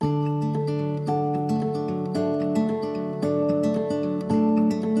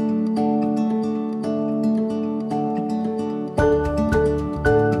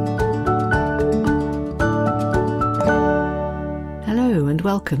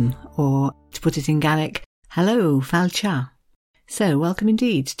welcome, or to put it in Gaelic, hello, Falcha. So welcome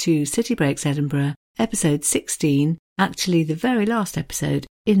indeed to City Breaks Edinburgh, episode 16, actually the very last episode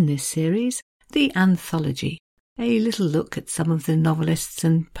in this series, the Anthology, a little look at some of the novelists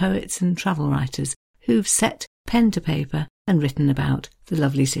and poets and travel writers who've set pen to paper and written about the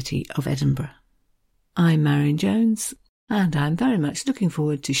lovely city of Edinburgh. I'm Marion Jones, and I'm very much looking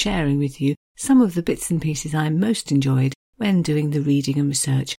forward to sharing with you some of the bits and pieces I most enjoyed when doing the reading and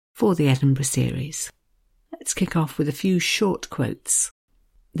research for the Edinburgh series. Let's kick off with a few short quotes.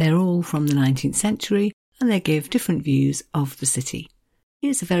 They're all from the 19th century and they give different views of the city.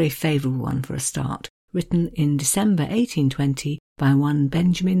 Here's a very favourable one for a start, written in December 1820 by one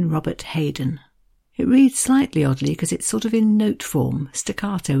Benjamin Robert Hayden. It reads slightly oddly because it's sort of in note form,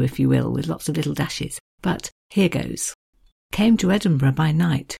 staccato if you will, with lots of little dashes, but here goes. Came to Edinburgh by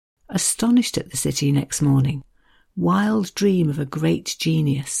night, astonished at the city next morning. Wild dream of a great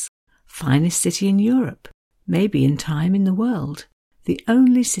genius. Finest city in Europe, maybe in time in the world. The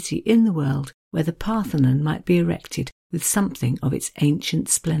only city in the world where the Parthenon might be erected with something of its ancient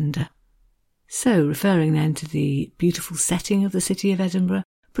splendour. So, referring then to the beautiful setting of the city of Edinburgh,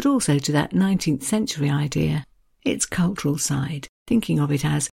 but also to that 19th century idea, its cultural side, thinking of it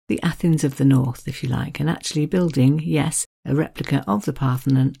as the Athens of the North, if you like, and actually building, yes, a replica of the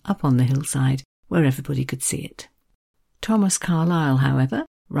Parthenon up on the hillside where everybody could see it. Thomas Carlyle, however,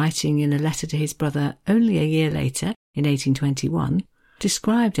 writing in a letter to his brother only a year later, in 1821,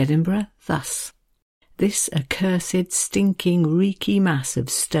 described Edinburgh thus: "This accursed, stinking, reeky mass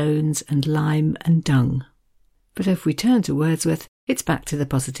of stones and lime and dung." But if we turn to Wordsworth, it's back to the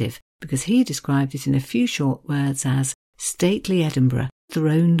positive, because he described it in a few short words as stately Edinburgh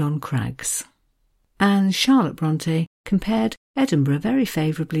throned on crags. And Charlotte Bronte compared Edinburgh very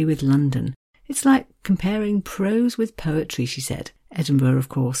favourably with London. It's like comparing prose with poetry, she said, Edinburgh, of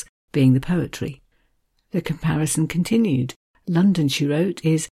course, being the poetry. The comparison continued. London, she wrote,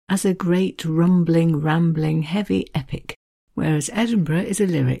 is as a great, rumbling, rambling, heavy epic, whereas Edinburgh is a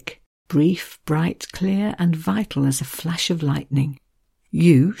lyric, brief, bright, clear, and vital as a flash of lightning.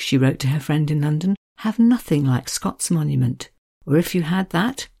 You, she wrote to her friend in London, have nothing like Scott's Monument, or if you had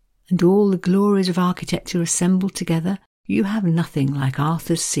that, and all the glories of architecture assembled together, you have nothing like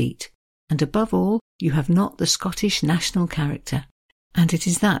Arthur's Seat. And above all, you have not the Scottish national character. And it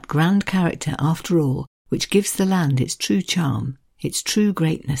is that grand character, after all, which gives the land its true charm, its true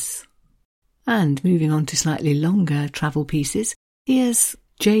greatness. And moving on to slightly longer travel pieces, here's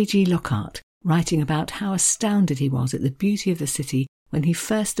J.G. Lockhart writing about how astounded he was at the beauty of the city when he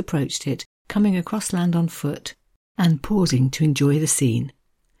first approached it, coming across land on foot, and pausing to enjoy the scene.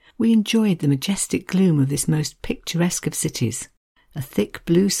 We enjoyed the majestic gloom of this most picturesque of cities. A thick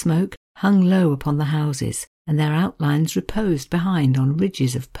blue smoke hung low upon the houses, and their outlines reposed behind on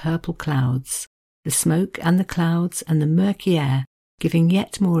ridges of purple clouds, the smoke and the clouds and the murky air giving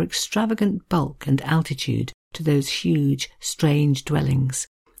yet more extravagant bulk and altitude to those huge, strange dwellings,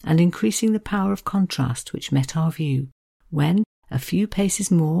 and increasing the power of contrast which met our view, when, a few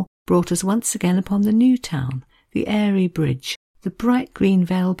paces more, brought us once again upon the new town, the airy bridge, the bright green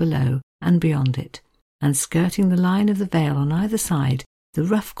vale below and beyond it, and skirting the line of the vale on either side, the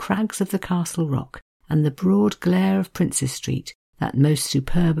rough crags of the Castle Rock, and the broad glare of Princes Street, that most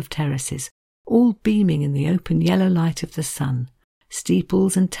superb of terraces, all beaming in the open yellow light of the sun,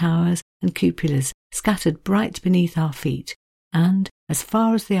 steeples and towers and cupolas scattered bright beneath our feet, and, as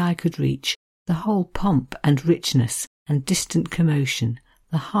far as the eye could reach, the whole pomp and richness and distant commotion,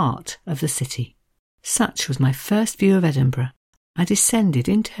 the heart of the city. Such was my first view of Edinburgh. I descended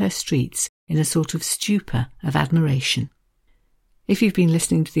into her streets in a sort of stupor of admiration. If you've been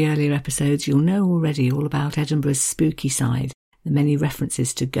listening to the earlier episodes, you'll know already all about Edinburgh's spooky side, the many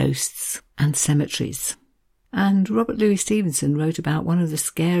references to ghosts and cemeteries. And Robert Louis Stevenson wrote about one of the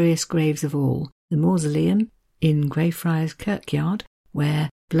scariest graves of all, the mausoleum in Greyfriars Kirkyard, where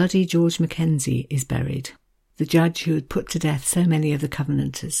bloody George Mackenzie is buried, the judge who had put to death so many of the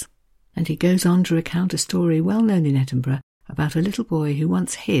Covenanters. And he goes on to recount a story well known in Edinburgh about a little boy who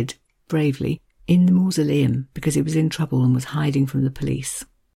once hid, bravely, in the mausoleum because he was in trouble and was hiding from the police.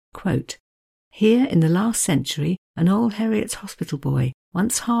 Quote, "Here in the last century, an old Heriot's Hospital boy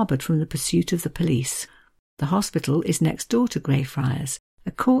once harboured from the pursuit of the police. The hospital is next door to Greyfriars,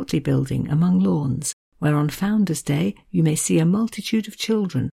 a courtly building among lawns, where on Founder's Day you may see a multitude of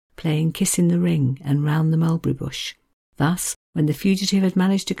children playing Kiss in the Ring and round the mulberry bush. Thus, when the fugitive had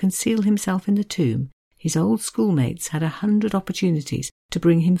managed to conceal himself in the tomb, his old schoolmates had 100 opportunities to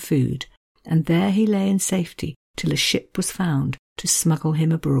bring him food, and there he lay in safety till a ship was found to smuggle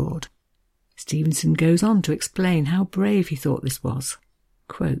him abroad." Stevenson goes on to explain how brave he thought this was.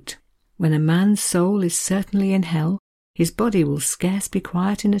 Quote, "When a man's soul is certainly in hell, his body will scarce be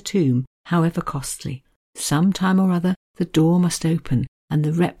quiet in a tomb, however costly. Some time or other the door must open, and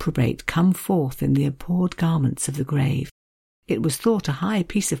the reprobate come forth in the abhorred garments of the grave. It was thought a high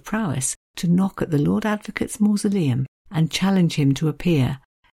piece of prowess to knock at the Lord Advocate's mausoleum and challenge him to appear.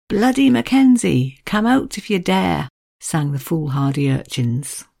 'Bloody Mackenzie, come out if you dare,' sang the foolhardy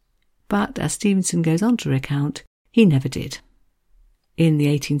urchins." But, as Stevenson goes on to recount, he never did. In the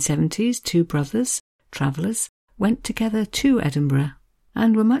 1870s, two brothers, travellers, went together to Edinburgh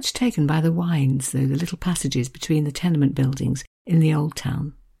and were much taken by the wynds through the little passages between the tenement buildings in the old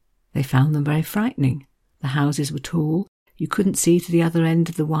town. They found them very frightening. The houses were tall, you couldn't see to the other end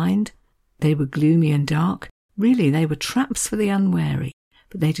of the wynd. They were gloomy and dark. Really, they were traps for the unwary,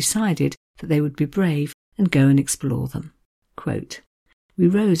 but they decided that they would be brave and go and explore them. Quote, "We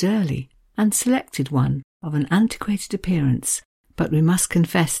rose early and selected one of an antiquated appearance, but we must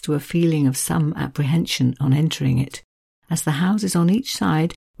confess to a feeling of some apprehension on entering it, as the houses on each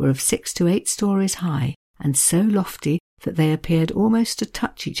side were of 6 to 8 stories high, and so lofty that they appeared almost to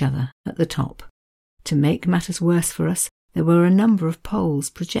touch each other at the top. To make matters worse for us, there were a number of poles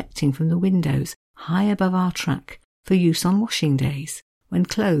projecting from the windows high above our track for use on washing days, when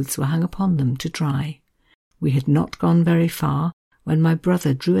clothes were hung upon them to dry. We had not gone very far when my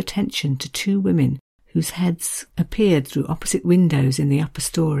brother drew attention to 2 women whose heads appeared through opposite windows in the upper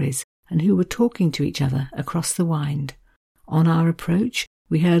stories, and who were talking to each other across the wynd. On our approach,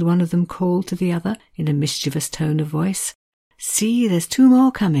 we heard one of them call to the other in a mischievous tone of voice, 'See, there's 2 more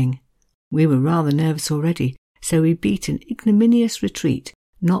coming.' We were rather nervous already, so we beat an ignominious retreat,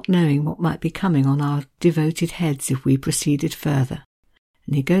 not knowing what might be coming on our devoted heads if we proceeded further."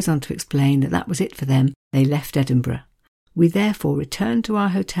 And he goes on to explain that that was it for them. They left Edinburgh. We therefore returned to our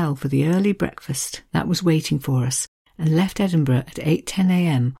hotel for the early breakfast that was waiting for us, and left Edinburgh at 8:10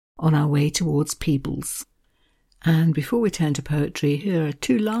 a.m. on our way towards Peebles. And before we turn to poetry, here are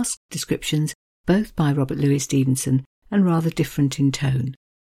 2 last descriptions, both by Robert Louis Stevenson, and rather different in tone.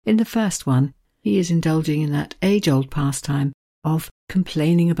 In the first one, he is indulging in that age-old pastime of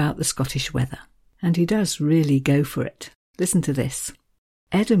complaining about the Scottish weather. And he does really go for it. Listen to this.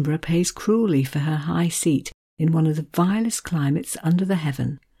 "Edinburgh pays cruelly for her high seat in one of the vilest climates under the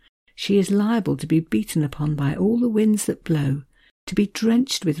heaven. She is liable to be beaten upon by all the winds that blow, to be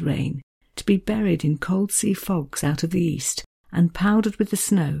drenched with rain, to be buried in cold sea fogs out of the east, and powdered with the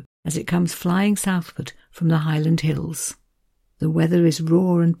snow as it comes flying southward from the Highland hills. The weather is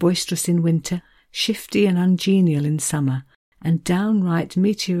raw and boisterous in winter, shifty and ungenial in summer, and downright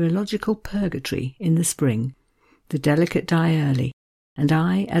meteorological purgatory in the spring. The delicate die early, and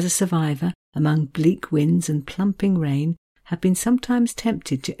I, as a survivor, among bleak winds and plumping rain, have been sometimes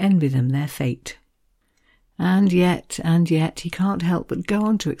tempted to envy them their fate." And yet, he can't help but go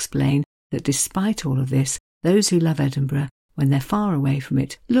on to explain that despite all of this, those who love Edinburgh, when they're far away from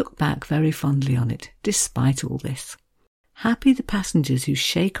it, look back very fondly on it, despite all this. "Happy the passengers who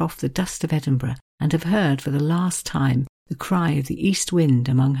shake off the dust of Edinburgh and have heard for the last time the cry of the east wind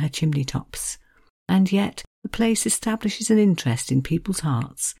among her chimney tops. And yet the place establishes an interest in people's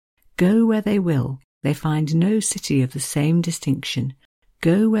hearts. Go where they will, they find no city of the same distinction.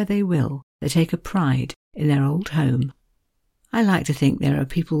 Go where they will, they take a pride in their old home." I like to think there are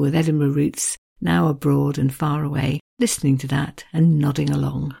people with Edinburgh roots, now abroad and far away, listening to that and nodding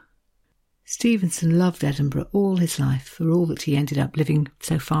along. Stevenson loved Edinburgh all his life, for all that he ended up living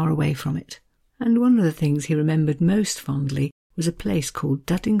so far away from it. And one of the things he remembered most fondly was a place called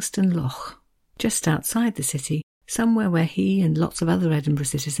Duddingston Loch, just outside the city, somewhere where he and lots of other Edinburgh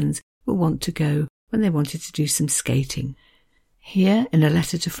citizens were wont to go when they wanted to do some skating. Here, in a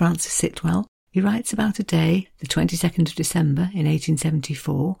letter to Francis Sitwell, he writes about a day, the 22nd of December in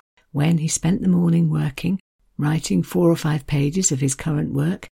 1874, when he spent the morning working, writing 4 or 5 pages of his current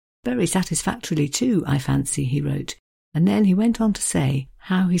work, very satisfactorily too, I fancy, he wrote, and then he went on to say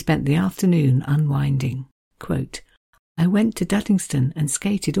how he spent the afternoon unwinding. Quote, "I went to Duddingston and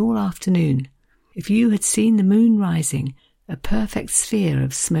skated all afternoon. If you had seen the moon rising, a perfect sphere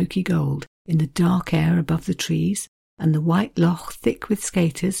of smoky gold, in the dark air above the trees, and the white loch thick with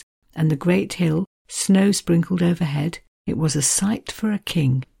skaters, and the great hill snow-sprinkled overhead, it was a sight for a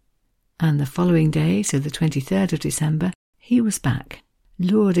king." And the following day, so the 23rd of December, he was back,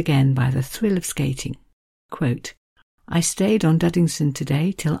 lured again by the thrill of skating. Quote, "I stayed on Duddingston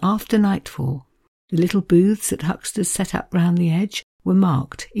today till after nightfall. The little booths that hucksters set up round the edge were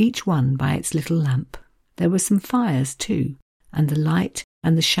marked, each one by its little lamp. There were some fires too, and the light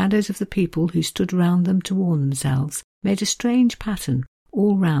and the shadows of the people who stood round them to warm themselves made a strange pattern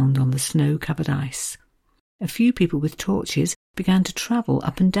all round on the snow-covered ice. A few people with torches began to travel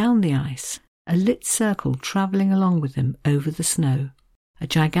up and down the ice, a lit circle travelling along with them over the snow. A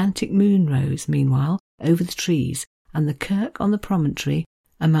gigantic moon rose, meanwhile, over the trees, and the kirk on the promontory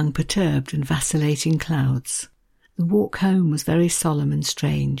among perturbed and vacillating clouds. The walk home was very solemn and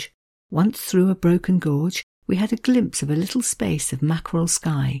strange. Once through a broken gorge, we had a glimpse of a little space of mackerel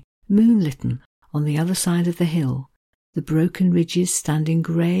sky, moonlitten, on the other side of the hill, the broken ridges standing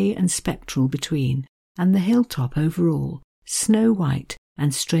grey and spectral between, and the hilltop over all, snow-white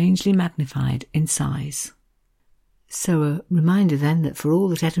and strangely magnified in size. So a reminder then that for all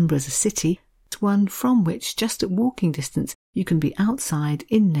that Edinburgh is a city, it's one from which, just at walking distance, you can be outside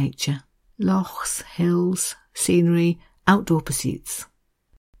in nature. Lochs, hills, scenery, outdoor pursuits.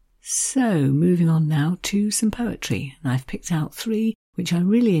 So, moving on now to some poetry, and I've picked out 3 which I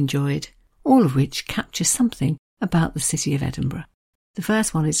really enjoyed, all of which capture something about the city of Edinburgh. The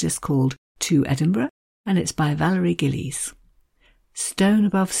first one is just called To Edinburgh, and it's by Valerie Gillies. Stone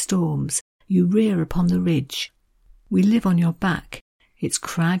above storms, you rear upon the ridge. We live on your back, its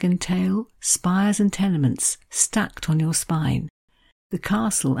crag and tail, spires and tenements stacked on your spine. The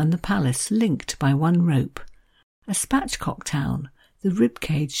castle and the palace linked by one rope. A spatchcock town, the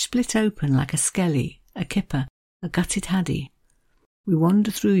ribcage split open like a skelly, a kipper, a gutted haddie. We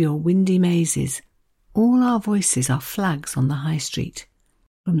wander through your windy mazes. All our voices are flags on the high street.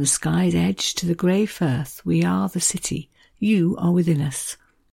 From the sky's edge to the grey firth, we are the city. You are within us.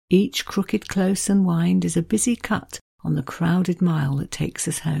 Each crooked close and wind is a busy cut on the crowded mile that takes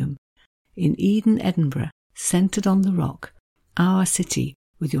us home. In Eden, Edinburgh, centred on the rock, our city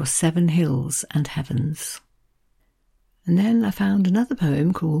with your 7 hills and heavens. And then I found another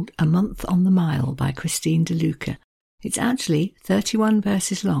poem called A Month on the Mile by Christine De Luca. It's actually 31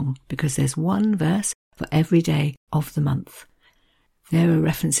 verses long because there's 1 verse for every day of the month. There are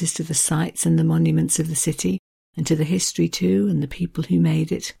references to the sights and the monuments of the city, and to the history too, and the people who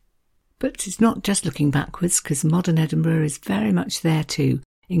made it. But it's not just looking backwards, because modern Edinburgh is very much there too,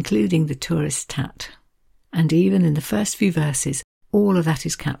 including the tourist tat. And even in the first few verses, all of that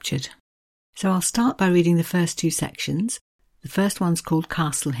is captured. So I'll start by reading the first 2 sections. The first one's called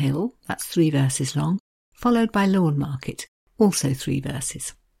Castle Hill, that's 3 verses long, followed by Lawn Market, also 3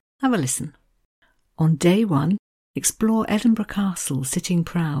 verses. Have a listen. On day 1, explore Edinburgh Castle sitting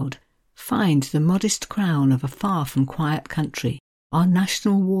proud. Find the modest crown of a far from quiet country, our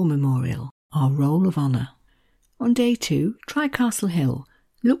national war memorial, our roll of honour. On day 2, try Castle Hill.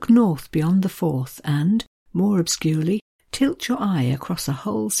 Look north beyond the Forth and, more obscurely, tilt your eye across a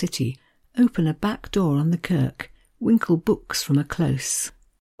whole city, open a back door on the kirk, winkle books from a close.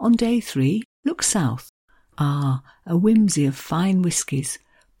 On day 3, look south. Ah, a whimsy of fine whiskies.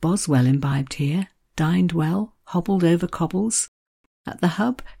 Boswell imbibed here, dined well, hobbled over cobbles. At the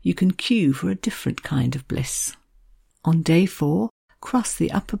hub you can queue for a different kind of bliss. On day 4, cross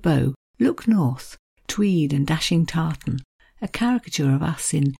the upper bow, look north, tweed and dashing tartan, a caricature of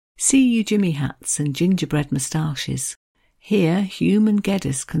us in see you Jimmy hats and gingerbread moustaches. Here Hume and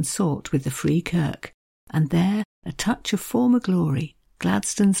Geddes consort with the Free Kirk, and there a touch of former glory,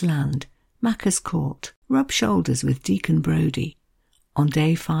 Gladstone's land, Macker's Court, rub shoulders with Deacon Brodie. On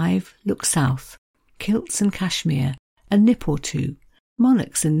day 5, look south, kilts and cashmere, a nip or 2.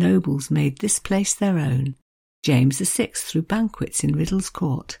 Monarchs and nobles made this place their own. James VI threw banquets in Riddle's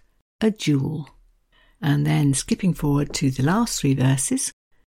Court. A jewel. And then, skipping forward to the last 3 verses,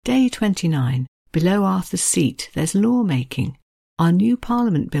 day 29, below Arthur's Seat there's law-making. Our new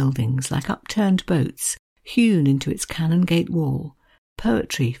Parliament buildings like upturned boats, hewn into its Canongate wall.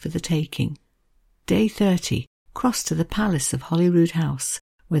 Poetry for the taking. Day 30, cross to the palace of Holyrood House,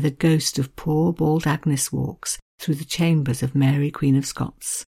 where the ghost of poor bald Agnes walks through the chambers of Mary Queen of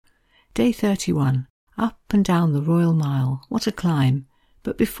Scots. Day 31, up and down the Royal Mile, what a climb.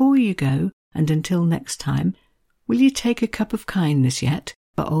 But before you go, and until next time, will you take a cup of kindness yet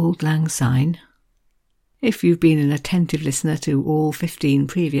for Auld Lang Syne? If you've been an attentive listener to all 15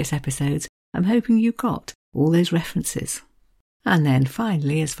 previous episodes, I'm hoping you got all those references. And then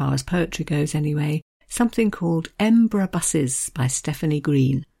finally, as far as poetry goes anyway, something called Embra Buses by Stephanie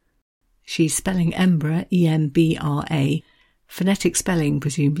Green. She's spelling Embra, E-M-B-R-A, phonetic spelling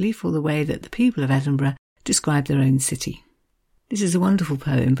presumably for the way that the people of Edinburgh describe their own city. This is a wonderful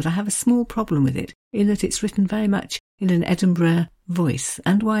poem, but I have a small problem with it, in that it's written very much in an Edinburgh voice,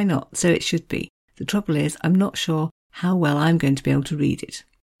 and why not? So it should be. The trouble is, I'm not sure how well I'm going to be able to read it.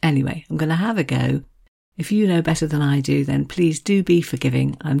 Anyway, I'm going to have a go. If you know better than I do, then please do be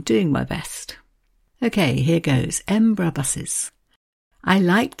forgiving. I'm doing my best. Okay, here goes. Embra Buses. I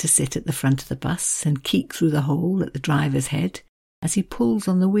like to sit at the front of the bus and keek through the hole at the driver's head as he pulls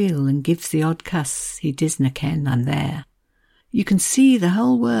on the wheel and gives the odd cuss he disna ken I'm there. You can see the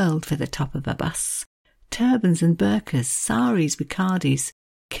whole world for the top of a bus. Turbans and burkas, saris with cardis,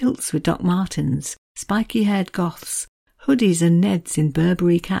 kilts with Doc Martens, spiky-haired goths, hoodies and Neds in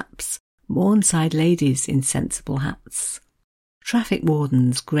Burberry caps, Mornside ladies in sensible hats. Traffic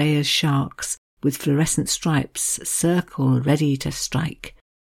wardens, grey as sharks, with fluorescent stripes, circle ready to strike.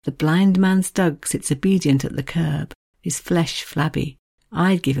 The blind man's dug sits obedient at the curb, his flesh flabby.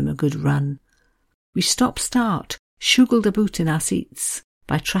 I'd give him a good run. We stop-start, shuggled about in our seats,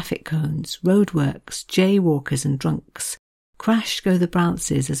 by traffic cones, roadworks, jaywalkers and drunks. Crash go the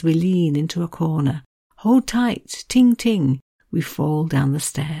brounces as we lean into a corner. Hold tight, ting-ting, we fall down the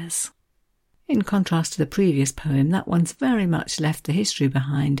stairs. In contrast to the previous poem, that one's very much left the history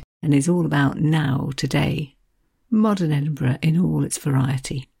behind and is all about now, today. Modern Edinburgh in all its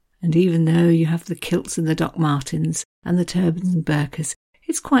variety. And even though you have the kilts and the Doc Martens and the turbans and burkas,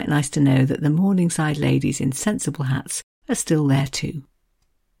 it's quite nice to know that the Morningside ladies in sensible hats are still there too.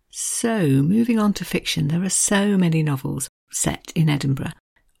 So, moving on to fiction, there are so many novels set in Edinburgh.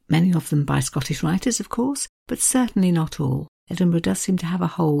 Many of them by Scottish writers, of course, but certainly not all. Edinburgh does seem to have a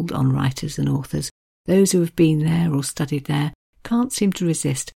hold on writers and authors. Those who have been there or studied there can't seem to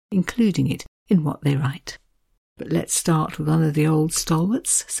resist including it in what they write. But let's start with one of the old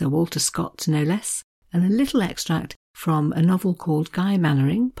stalwarts, Sir Walter Scott no less, and a little extract from a novel called Guy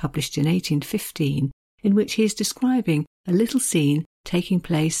Mannering, published in 1815, in which he is describing a little scene taking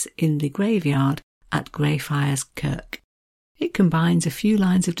place in the graveyard at Greyfriars Kirk. It combines a few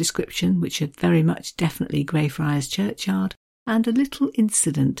lines of description which are very much definitely Greyfriars Churchyard, and a little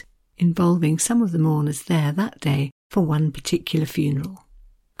incident involving some of the mourners there that day for one particular funeral.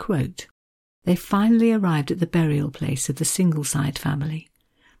 Quote, "They finally arrived at the burial place of the Singleside family.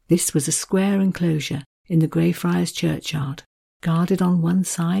 This was a square enclosure in the Greyfriars Churchyard, guarded on one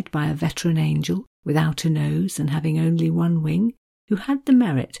side by a veteran angel without a nose and having only one wing, who had the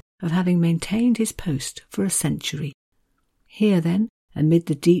merit of having maintained his post for a century. Here, then, amid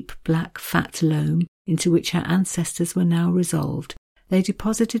the deep black fat loam into which her ancestors were now resolved, they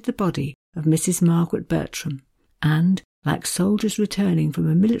deposited the body of Mrs. Margaret Bertram, and, like soldiers returning from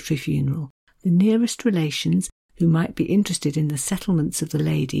a military funeral, the nearest relations who might be interested in the settlements of the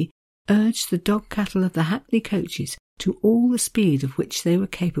lady urged the dog-cattle of the hackney coaches to all the speed of which they were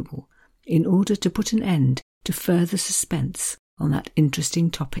capable, in order to put an end to further suspense on that interesting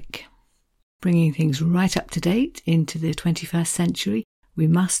topic." Bringing things right up to date into the 21st century, we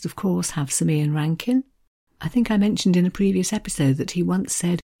must, of course, have Sir Ian Rankin. I think I mentioned in a previous episode that he once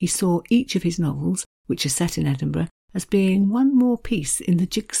said he saw each of his novels, which are set in Edinburgh, as being one more piece in the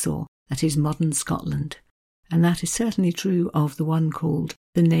jigsaw that is modern Scotland. And that is certainly true of the one called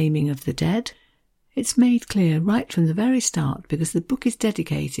The Naming of the Dead. It's made clear right from the very start because the book is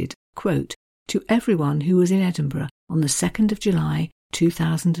dedicated, quote, "to everyone who was in Edinburgh on the 2nd of July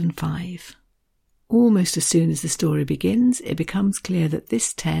 2005. Almost as soon as the story begins, it becomes clear that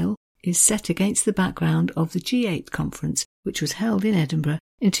this tale is set against the background of the G8 conference, which was held in Edinburgh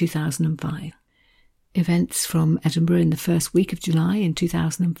in 2005. Events from Edinburgh in the first week of July in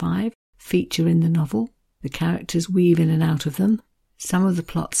 2005 feature in the novel. The characters weave in and out of them. Some of the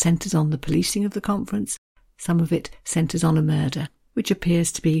plot centres on the policing of the conference, some of it centres on a murder, which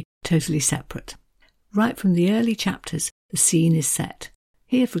appears to be totally separate. Right from the early chapters, the scene is set.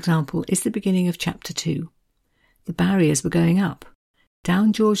 Here, for example, is the beginning of Chapter 2. The barriers were going up.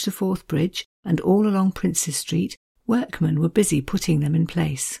 Down George IV Bridge and all along Princes Street, workmen were busy putting them in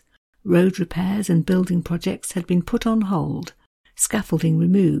place. Road repairs and building projects had been put on hold, scaffolding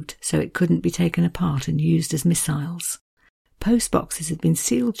removed so it couldn't be taken apart and used as missiles. Post boxes had been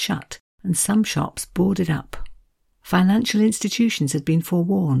sealed shut and some shops boarded up. Financial institutions had been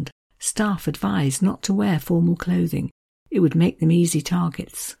forewarned, staff advised not to wear formal clothing. It would make them easy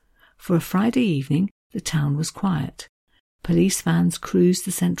targets. For a Friday evening, the town was quiet. Police vans cruised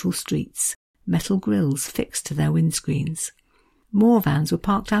the central streets, metal grills fixed to their windscreens. More vans were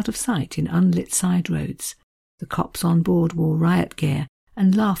parked out of sight in unlit side roads. The cops on board wore riot gear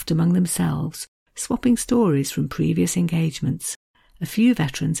and laughed among themselves, swapping stories from previous engagements. A few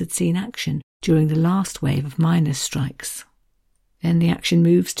veterans had seen action during the last wave of miners' strikes. Then the action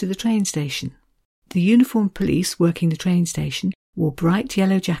moves to the train station. The uniformed police working the train station wore bright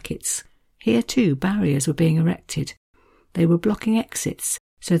yellow jackets. Here too barriers were being erected. They were blocking exits,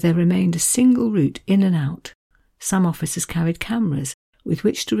 so there remained a single route in and out. Some officers carried cameras with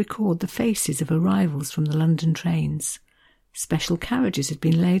which to record the faces of arrivals from the London trains. Special carriages had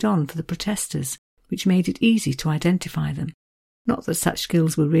been laid on for the protesters, which made it easy to identify them. Not that such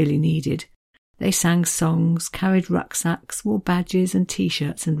skills were really needed. They sang songs, carried rucksacks, wore badges and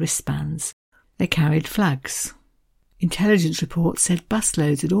T-shirts and wristbands. They carried flags. Intelligence reports said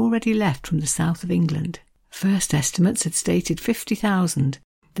busloads had already left from the south of England. First estimates had stated 50,000.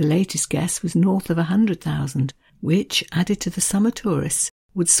 The latest guess was north of 100,000, which, added to the summer tourists,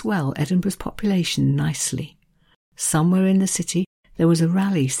 would swell Edinburgh's population nicely. Somewhere in the city there was a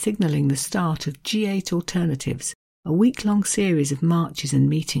rally signalling the start of G8 Alternatives, a week-long series of marches and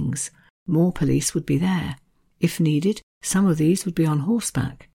meetings. More police would be there. If needed, some of these would be on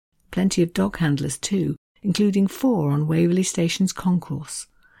horseback. Plenty of dog handlers too, including 4 on Waverley Station's concourse.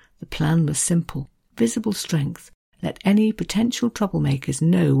 The plan was simple. Visible strength. Let any potential troublemakers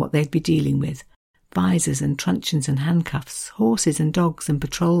know what they'd be dealing with. Visors and truncheons and handcuffs, horses and dogs and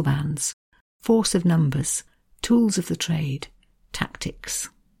patrol vans. Force of numbers. Tools of the trade. Tactics.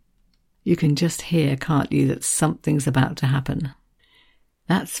 You can just hear, can't you, that something's about to happen.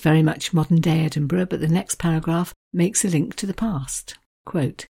 That's very much modern-day Edinburgh, but the next paragraph makes a link to the past.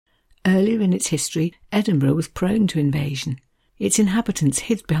 Quote, earlier in its history, Edinburgh was prone to invasion. Its inhabitants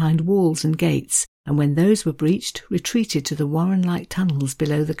hid behind walls and gates, and when those were breached, retreated to the warren-like tunnels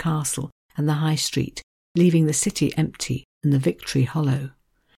below the castle and the High Street, leaving the city empty and the Victory hollow.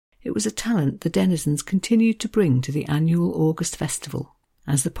 It was a talent the denizens continued to bring to the annual August festival.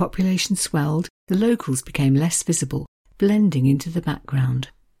 As the population swelled, the locals became less visible, blending into the background.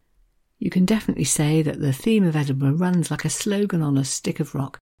 You can definitely say that the theme of Edinburgh runs like a slogan on a stick of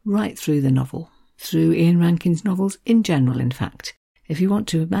rock right through the novel, through Ian Rankin's novels in general, in fact. If you want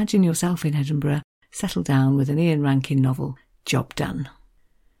to imagine yourself in Edinburgh, settle down with an Ian Rankin novel, job done.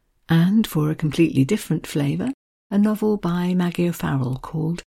 And for a completely different flavour, a novel by Maggie O'Farrell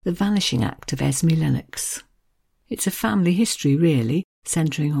called The Vanishing Act of Esme Lennox. It's a family history, really,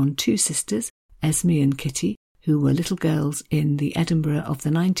 centring on 2 sisters, Esme and Kitty, who were little girls in the Edinburgh of the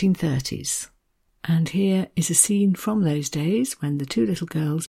 1930s. And here is a scene from those days when the 2 little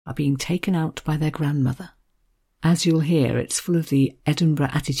girls are being taken out by their grandmother. As you'll hear, it's full of the Edinburgh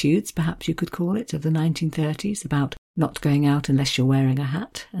attitudes, perhaps you could call it, of the 1930s, about not going out unless you're wearing a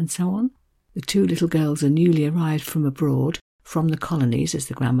hat, and so on. The 2 little girls are newly arrived from abroad, from the colonies, as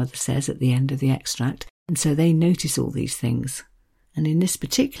the grandmother says at the end of the extract, and so they notice all these things. And in this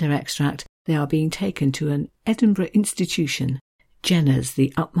particular extract, they are being taken to an Edinburgh institution, Jenner's,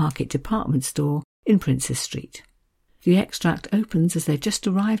 the upmarket department store in Princes Street. The extract opens as they've just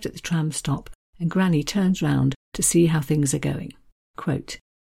arrived at the tram stop, and Granny turns round to see how things are going. Quote,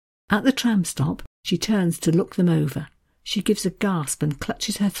 at the tram stop, she turns to look them over. She gives a gasp and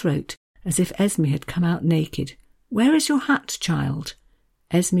clutches her throat, as if Esme had come out naked. Where is your hat, child?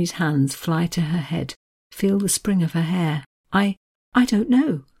 Esme's hands fly to her head. Feel the spring of her hair. I don't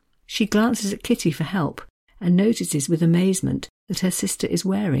know. She glances at Kitty for help and notices with amazement that her sister is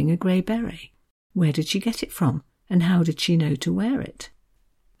wearing a grey beret. Where did she get it from, and how did she know to wear it?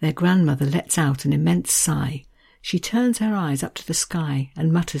 Their grandmother lets out an immense sigh. She turns her eyes up to the sky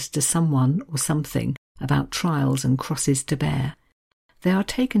and mutters to someone or something about trials and crosses to bear. They are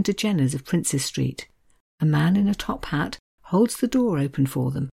taken to Jenner's of Princes Street. A man in a top hat holds the door open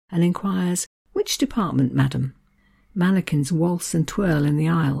for them and inquires, "Which department, madam?" Mannequins waltz and twirl in the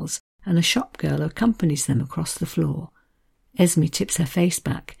aisles, and a shop girl accompanies them across the floor. Esme tips her face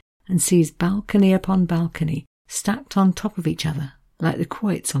back and sees balcony upon balcony stacked on top of each other, like the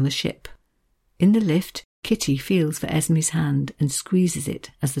quoits on the ship. In the lift, Kitty feels for Esme's hand and squeezes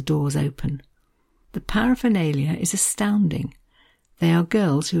it as the doors open. The paraphernalia is astounding. They are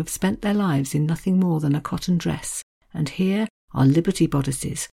girls who have spent their lives in nothing more than a cotton dress, and here are Liberty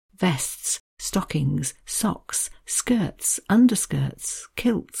bodices, vests, stockings, socks, skirts, underskirts,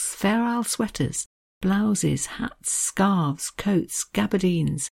 kilts, Fair Isle sweaters, blouses, hats, scarves, coats,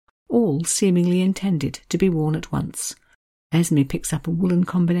 gabardines, all seemingly intended to be worn at once. Esme picks up a woolen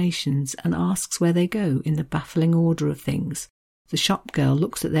combinations and asks where they go in the baffling order of things. The shop girl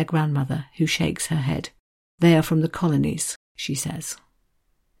looks at their grandmother, who shakes her head. They are from the colonies, she says.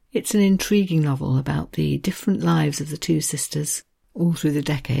 It's an intriguing novel about the different lives of the 2 sisters, all through the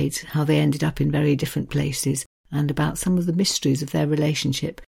decades, how they ended up in very different places, and about some of the mysteries of their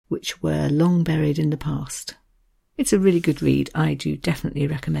relationship, which were long buried in the past. It's a really good read. I do definitely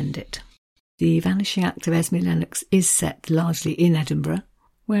recommend it. The Vanishing Act of Esme Lennox is set largely in Edinburgh,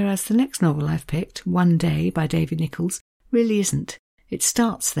 whereas the next novel I've picked, One Day by David Nicholls, really isn't. It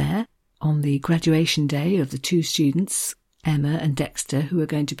starts there, on the graduation day of the 2 students, Emma and Dexter, who are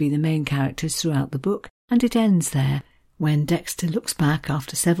going to be the main characters throughout the book, and it ends there, when Dexter looks back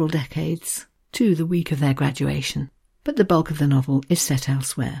after several decades to the week of their graduation. But the bulk of the novel is set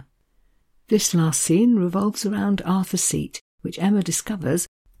elsewhere. This last scene revolves around Arthur's Seat, which Emma discovers,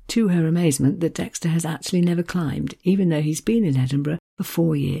 to her amazement, that Dexter has actually never climbed, even though he's been in Edinburgh for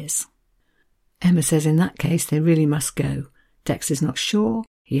 4 years. Emma says in that case they really must go. Dexter's not sure,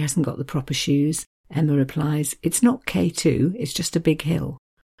 he hasn't got the proper shoes. Emma replies, it's not K2, it's just a big hill.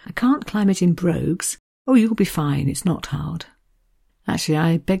 I can't climb it in brogues. Oh, you'll be fine, it's not hard. Actually,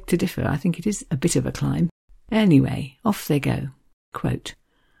 I beg to differ, I think it is a bit of a climb. Anyway, off they go. Quote,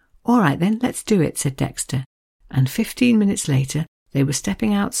 all right then, let's do it, said Dexter. And 15 minutes later, they were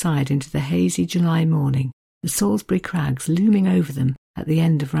stepping outside into the hazy July morning, the Salisbury Crags looming over them at the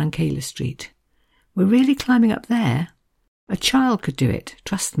end of Rankeillor Street. We're really climbing up there? A child could do it,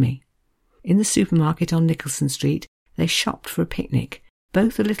 trust me. In the supermarket on Nicholson Street, they shopped for a picnic,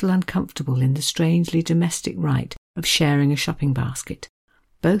 both a little uncomfortable in the strangely domestic rite of sharing a shopping basket,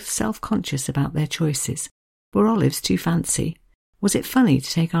 both self-conscious about their choices. Were olives too fancy? Was it funny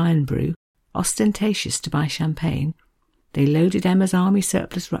to take iron brew? Ostentatious to buy champagne? They loaded Emma's army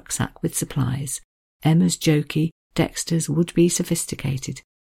surplus rucksack with supplies. Emma's jokey, Dexter's would-be sophisticated,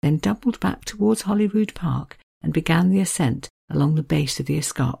 then doubled back towards Holyrood Park and began the ascent along the base of the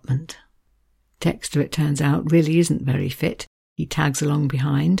escarpment. Dexter, it turns out, really isn't very fit. He tags along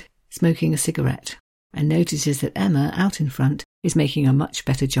behind, smoking a cigarette, and notices that Emma, out in front, is making a much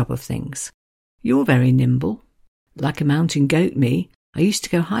better job of things. You're very nimble. Like a mountain goat, me. I used to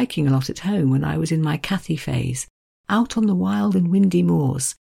go hiking a lot at home when I was in my Cathy phase. Out on the wild and windy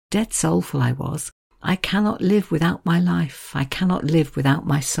moors. Dead soulful I was. I cannot live without my life. I cannot live without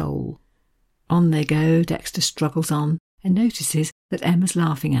my soul. On they go. Dexter struggles on and notices that Emma's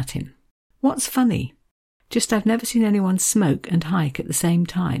laughing at him. What's funny? Just I've never seen anyone smoke and hike at the same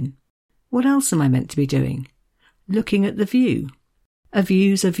time. What else am I meant to be doing? Looking at the view. A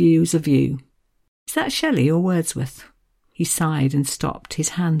view's a view's a view. Is that Shelley or Wordsworth? He sighed and stopped, his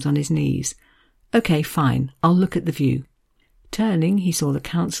hands on his knees. OK, fine, I'll look at the view. Turning, he saw the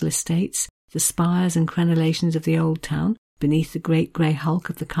council estates, the spires and crenellations of the old town, beneath the great grey hulk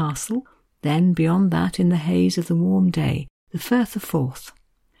of the castle, then, beyond that, in the haze of the warm day, the Firth of Forth.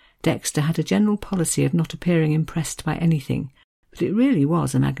 Dexter had a general policy of not appearing impressed by anything, but it really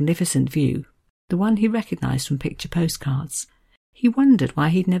was a magnificent view, the one he recognised from picture postcards. He wondered why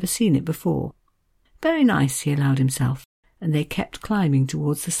he'd never seen it before. Very nice, he allowed himself, and they kept climbing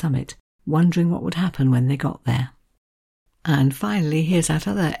towards the summit, wondering what would happen when they got there. And finally, here's that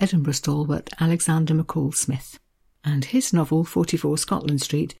other Edinburgh stalwart, Alexander McCall Smith, and his novel 44 Scotland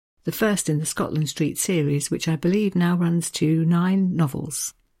Street, the first in the Scotland Street series, which I believe now runs to 9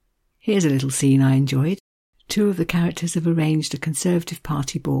 novels. Here's a little scene I enjoyed. 2 of the characters have arranged a Conservative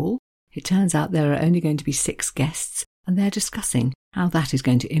Party ball. It turns out there are only going to be 6 guests, and they're discussing how that is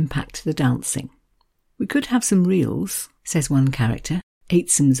going to impact the dancing. We could have some reels, says one character,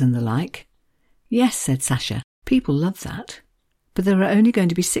 eightsomes and the like. Yes, said Sasha, people love that. But there are only going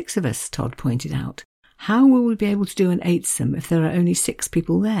to be 6 of us, Todd pointed out. How will we be able to do an eightsome if there are only 6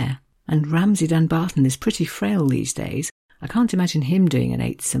 people there? And Ramsay Dunbarton is pretty frail these days. I can't imagine him doing an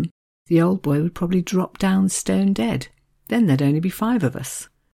eightsome. The old boy would probably drop down stone dead. Then there'd only be 5 of us.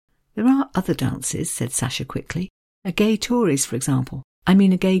 There are other dances, said Sasha quickly. A gay Tories, for example. I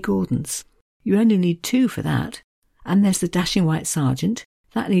mean a gay Gordon's. You only need 2 for that. And there's the Dashing White Sergeant.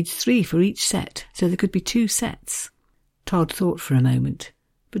 That needs 3 for each set, so there could be 2 sets. Todd thought for a moment.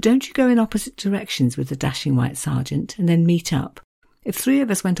 But don't you go in opposite directions with the Dashing White Sergeant and then meet up? If 3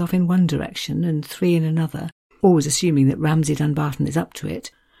 of us went off in one direction and 3 in another, always assuming that Ramsay Dunbarton is up to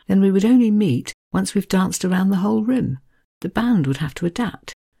it, then we would only meet once we've danced around the whole room. The band would have to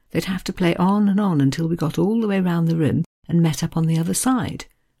adapt. They'd have to play on and on until we got all the way round the room and met up on the other side.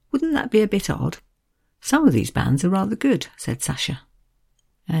 Wouldn't that be a bit odd? Some of these bands are rather good, said Sasha.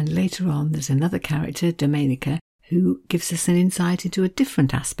 And later on there's another character, Domenica, who gives us an insight into a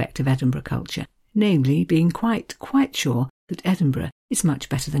different aspect of Edinburgh culture, namely being quite sure that Edinburgh is much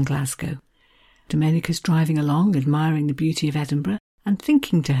better than Glasgow. Domenica's driving along, admiring the beauty of Edinburgh, and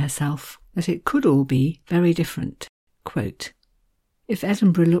thinking to herself that it could all be very different. Quote, if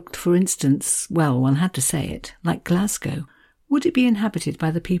Edinburgh looked, for instance, well, one had to say it, like Glasgow, would it be inhabited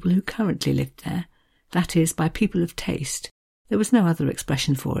by the people who currently lived there? That is, by people of taste. There was no other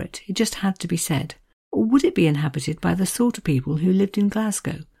expression for it. It just had to be said. Or would it be inhabited by the sort of people who lived in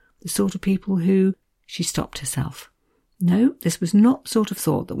Glasgow? The sort of people who... She stopped herself. No, this was not the sort of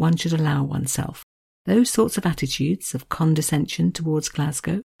thought that one should allow oneself. Those sorts of attitudes of condescension towards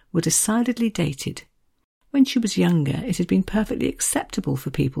Glasgow were decidedly dated. When she was younger, it had been perfectly acceptable for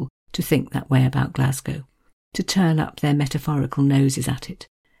people to think that way about Glasgow, to turn up their metaphorical noses at it.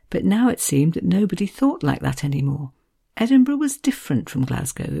 But now it seemed that nobody thought like that any more. Edinburgh was different from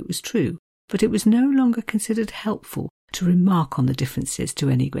Glasgow, it was true, but it was no longer considered helpful to remark on the differences to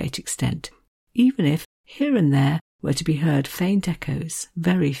any great extent, even if, here and there, were to be heard faint echoes,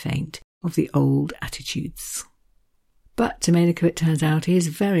 very faint, of the old attitudes. But Domenica, it turns out, is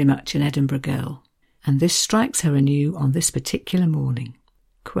very much an Edinburgh girl, and this strikes her anew on this particular morning.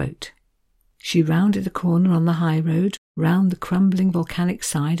 Quote, "She rounded the corner on the high road, round the crumbling volcanic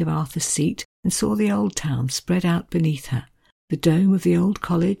side of Arthur's Seat, and saw the old town spread out beneath her, the dome of the old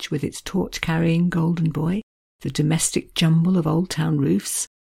college with its torch-carrying golden boy, the domestic jumble of old town roofs,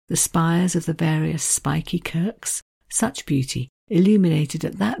 the spires of the various spiky kirks, such beauty, illuminated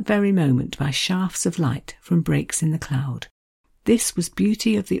at that very moment by shafts of light from breaks in the cloud. This was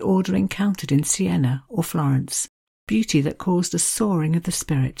beauty of the order encountered in Siena or Florence, beauty that caused a soaring of the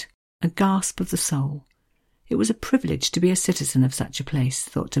spirit, a gasp of the soul. It was a privilege to be a citizen of such a place,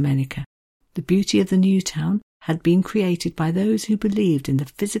 thought Domenica. The beauty of the new town had been created by those who believed in the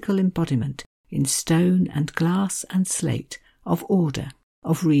physical embodiment, in stone and glass and slate, of order,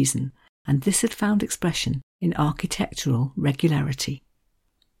 of reason, and this had found expression in architectural regularity."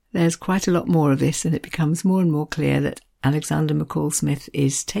 There's quite a lot more of this, and it becomes more and more clear that Alexander McCall Smith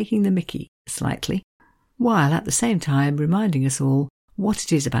is taking the mickey slightly, while at the same time reminding us all what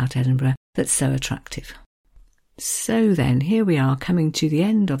it is about Edinburgh that's so attractive. So then, here we are coming to the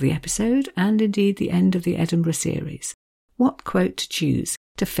end of the episode, and indeed the end of the Edinburgh series. What quote to choose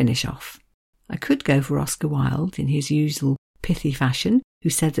to finish off? I could go for Oscar Wilde in his usual pithy fashion, who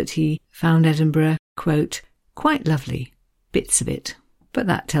said that he found Edinburgh, quote, "quite lovely, bits of it." But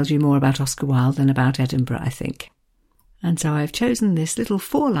that tells you more about Oscar Wilde than about Edinburgh, I think. And so I've chosen this little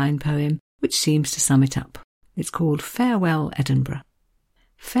 4-line poem which seems to sum it up. It's called Farewell, Edinburgh.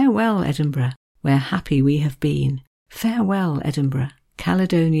 Farewell, Edinburgh, where happy we have been. Farewell, Edinburgh,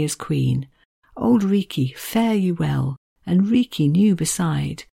 Caledonia's queen. Old Riki, fare you well, and Riki new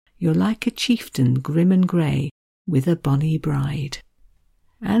beside. You're like a chieftain grim and grey, with a bonny bride.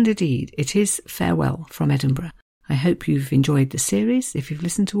 And indeed, it is farewell from Edinburgh. I hope you've enjoyed the series, if you've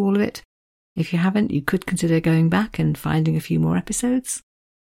listened to all of it. If you haven't, you could consider going back and finding a few more episodes.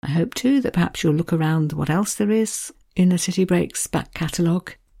 I hope too that perhaps you'll look around what else there is in the City Breaks back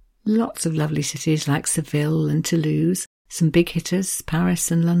catalogue. Lots of lovely cities like Seville and Toulouse, some big hitters, Paris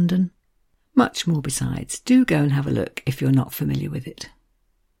and London. Much more besides. Do go and have a look if you're not familiar with it.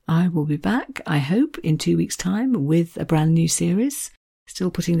 I will be back, I hope, in 2 weeks' time with a brand new series.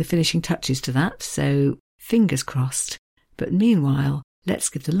 Still putting the finishing touches to that, so fingers crossed. But meanwhile, let's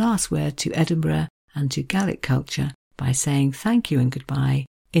give the last word to Edinburgh and to Gaelic culture by saying thank you and goodbye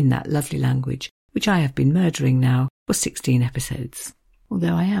in that lovely language, which I have been murdering now for 16 episodes.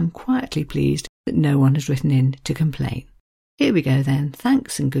 Although I am quietly pleased that no one has written in to complain. Here we go then.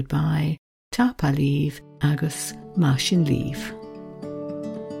 Thanks and goodbye. Ta paliv agus Martian leave.